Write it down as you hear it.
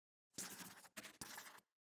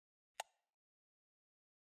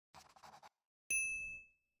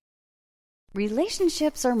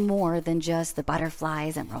Relationships are more than just the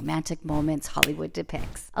butterflies and romantic moments Hollywood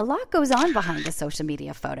depicts. A lot goes on behind the social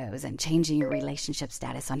media photos and changing your relationship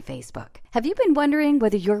status on Facebook. Have you been wondering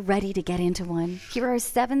whether you're ready to get into one? Here are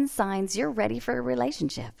 7 signs you're ready for a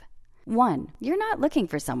relationship. 1. You're not looking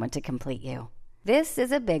for someone to complete you. This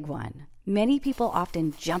is a big one. Many people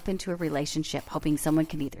often jump into a relationship hoping someone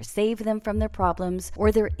can either save them from their problems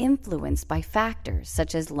or they're influenced by factors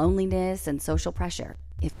such as loneliness and social pressure.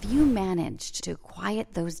 If you managed to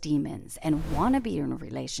quiet those demons and want to be in a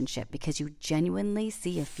relationship because you genuinely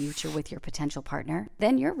see a future with your potential partner,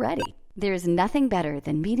 then you're ready. There is nothing better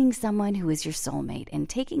than meeting someone who is your soulmate and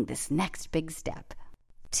taking this next big step.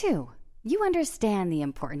 2. You understand the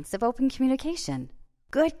importance of open communication.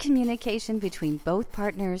 Good communication between both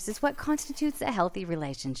partners is what constitutes a healthy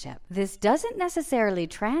relationship. This doesn't necessarily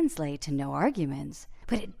translate to no arguments,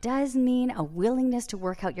 but it does mean a willingness to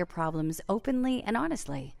work out your problems openly and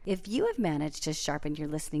honestly. If you have managed to sharpen your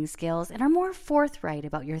listening skills and are more forthright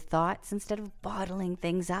about your thoughts instead of bottling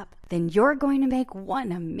things up, then you're going to make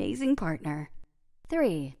one amazing partner.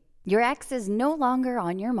 3. Your ex is no longer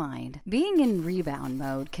on your mind. Being in rebound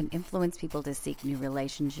mode can influence people to seek new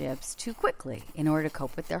relationships too quickly in order to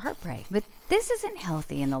cope with their heartbreak. But this isn't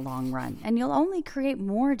healthy in the long run, and you'll only create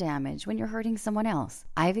more damage when you're hurting someone else.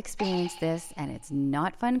 I've experienced this, and it's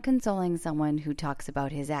not fun consoling someone who talks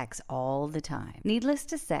about his ex all the time. Needless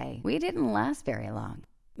to say, we didn't last very long.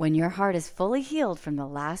 When your heart is fully healed from the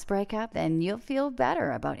last breakup, then you'll feel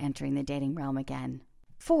better about entering the dating realm again.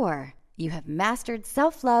 4. You have mastered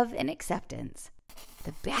self-love and acceptance.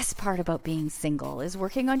 The best part about being single is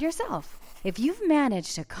working on yourself. If you've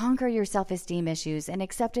managed to conquer your self-esteem issues and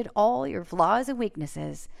accepted all your flaws and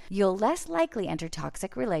weaknesses, you'll less likely enter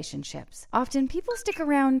toxic relationships. Often people stick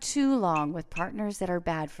around too long with partners that are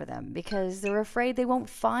bad for them because they're afraid they won't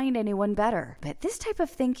find anyone better. But this type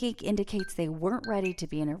of thinking indicates they weren't ready to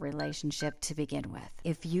be in a relationship to begin with.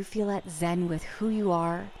 If you feel at zen with who you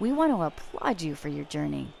are, we want to applaud you for your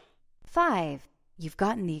journey. 5. You've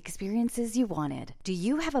gotten the experiences you wanted. Do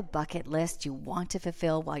you have a bucket list you want to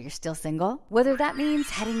fulfill while you're still single? Whether that means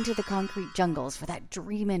heading to the concrete jungles for that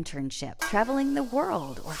dream internship, traveling the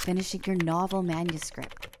world, or finishing your novel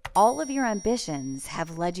manuscript. All of your ambitions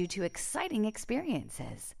have led you to exciting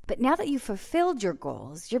experiences. But now that you've fulfilled your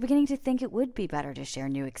goals, you're beginning to think it would be better to share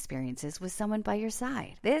new experiences with someone by your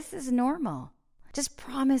side. This is normal. Just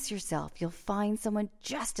promise yourself you'll find someone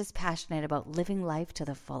just as passionate about living life to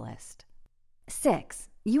the fullest. 6.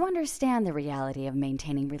 You understand the reality of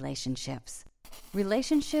maintaining relationships.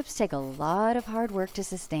 Relationships take a lot of hard work to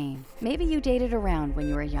sustain. Maybe you dated around when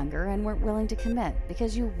you were younger and weren't willing to commit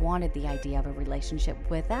because you wanted the idea of a relationship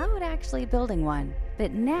without actually building one.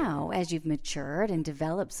 But now, as you've matured and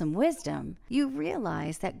developed some wisdom, you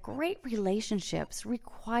realize that great relationships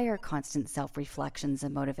require constant self-reflections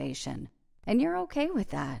and motivation. And you're okay with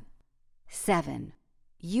that. 7.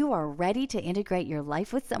 You are ready to integrate your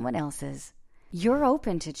life with someone else's. You're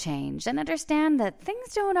open to change and understand that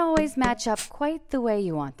things don't always match up quite the way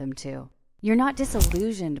you want them to. You're not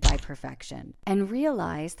disillusioned by perfection and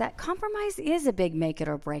realize that compromise is a big make it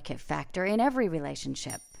or break it factor in every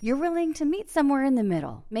relationship. You're willing to meet somewhere in the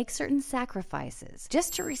middle, make certain sacrifices,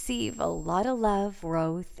 just to receive a lot of love,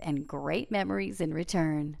 growth, and great memories in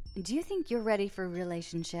return. Do you think you're ready for a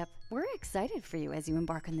relationship? We're excited for you as you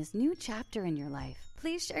embark on this new chapter in your life.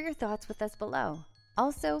 Please share your thoughts with us below.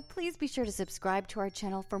 Also, please be sure to subscribe to our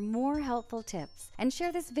channel for more helpful tips and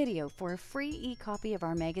share this video for a free e-copy of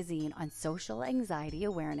our magazine on social anxiety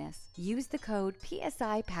awareness. Use the code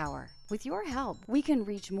PSIPOWER. With your help, we can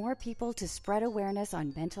reach more people to spread awareness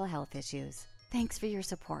on mental health issues. Thanks for your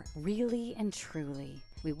support, really and truly.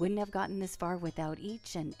 We wouldn't have gotten this far without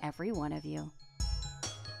each and every one of you.